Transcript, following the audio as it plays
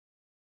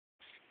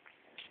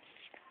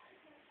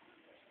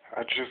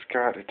I just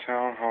got a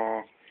Town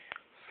Hall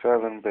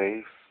 7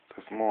 base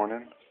this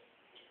morning.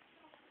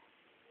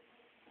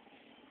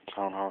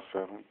 Town Hall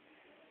 7.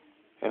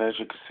 And as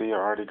you can see, I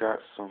already got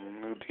some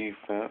new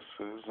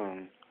defenses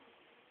and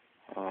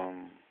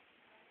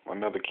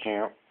another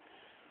camp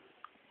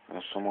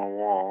and some more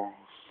walls.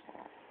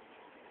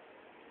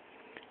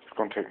 It's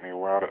going to take me a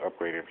while to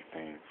upgrade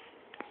everything.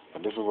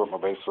 But this is what my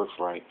base looks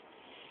like.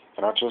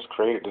 And I just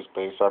created this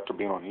base after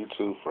being on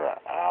YouTube for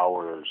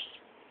hours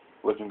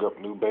looking up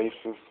new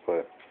bases,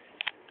 but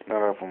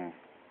none of them,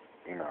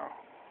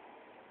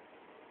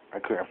 I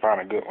couldn't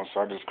find a good one, so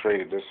I just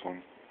created this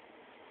one.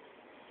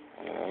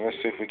 Let's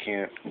see if we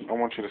can't. I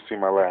want you to see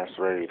my last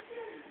raid.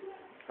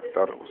 I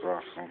thought it was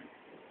awesome.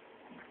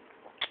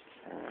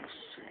 Let's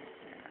see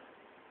here.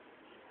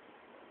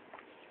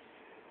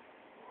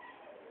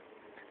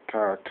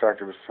 Kind of attacked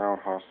the Town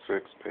Hall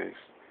 6 base.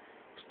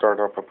 Start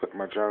off by putting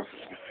my giants. As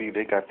you can see,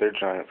 they got their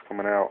giants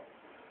coming out.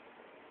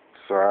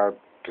 So I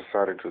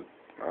decided to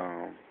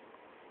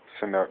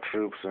send out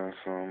troops and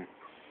some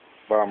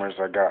bombers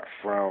I got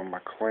from my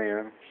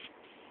clan.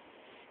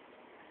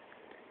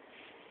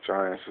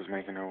 Giants is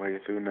making their way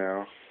through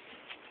now.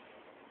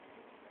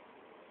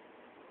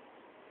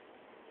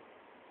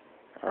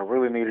 I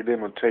really needed them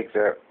to take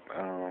that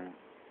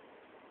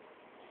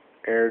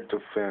air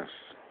defense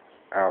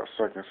out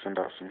so I can send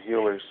out some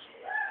healers.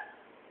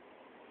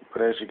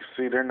 But as you can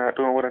see, they're not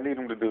doing what I need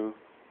them to do.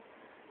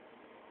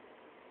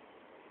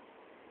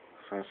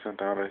 So I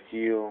sent out a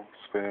heal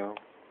spell.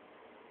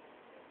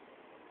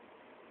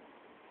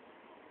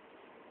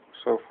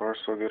 So far,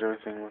 so good.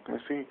 Everything looking.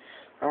 See,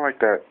 I like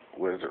that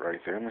wizard right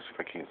there. Let me see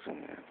if I can't zoom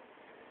in.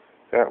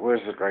 That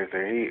wizard right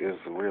there, he is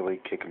really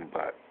kicking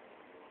butt.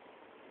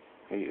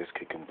 He is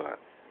kicking butt.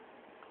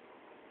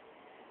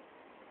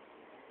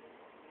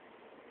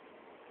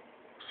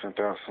 Sent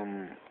out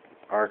some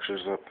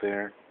archers up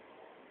there.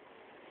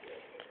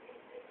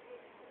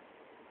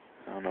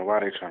 I don't know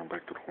why they're trying to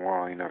break through the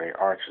wall. You know, they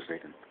archers. They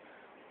can.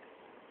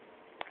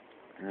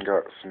 And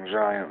got some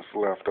giants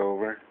left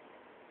over.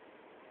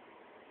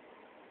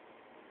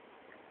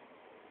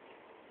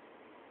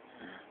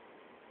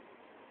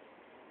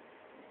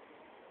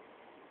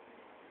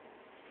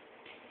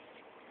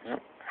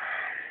 Yep.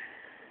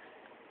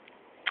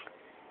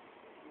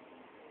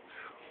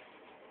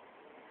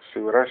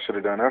 See what I should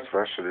have done. That's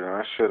what I should have done.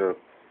 I should have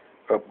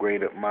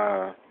upgraded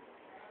my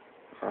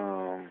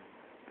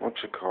what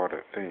you call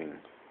that thing?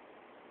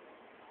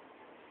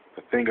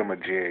 The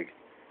thingamajig.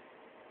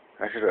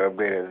 I should have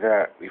upgraded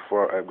that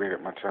before I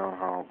upgraded my town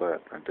hall,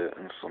 but I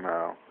didn't. So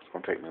now it's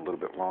gonna take me a little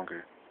bit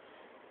longer.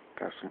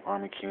 Got some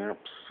army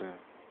camps to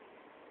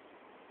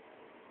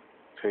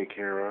take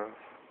care of.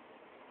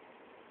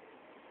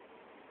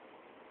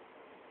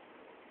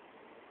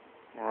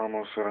 We're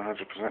almost at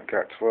 100%.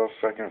 Got 12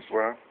 seconds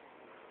left.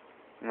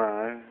 9.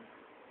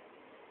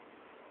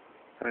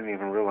 I didn't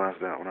even realize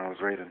that when I was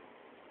raiding.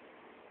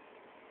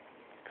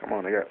 Come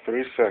on, I got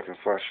 3 seconds.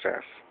 Watch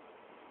this.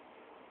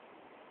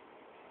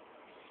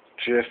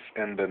 Just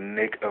in the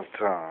nick of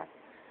time.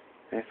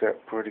 Ain't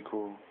that pretty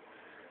cool?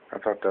 I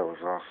thought that was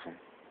awesome.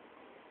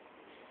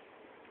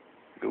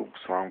 Oops,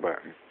 wrong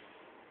button.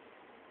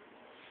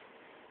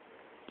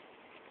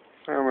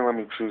 Let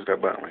me choose that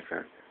button like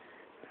that.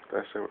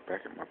 That's it,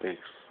 back at my base.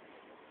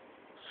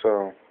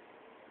 So,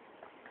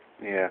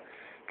 yeah.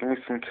 Give me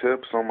some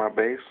tips on my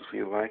base if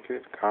you like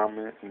it.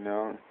 Comment,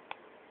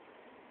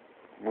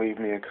 Leave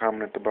me a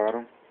comment at the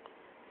bottom,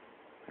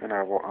 and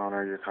I will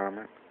honor your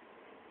comment.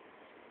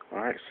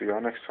 Alright, see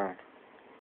y'all next time.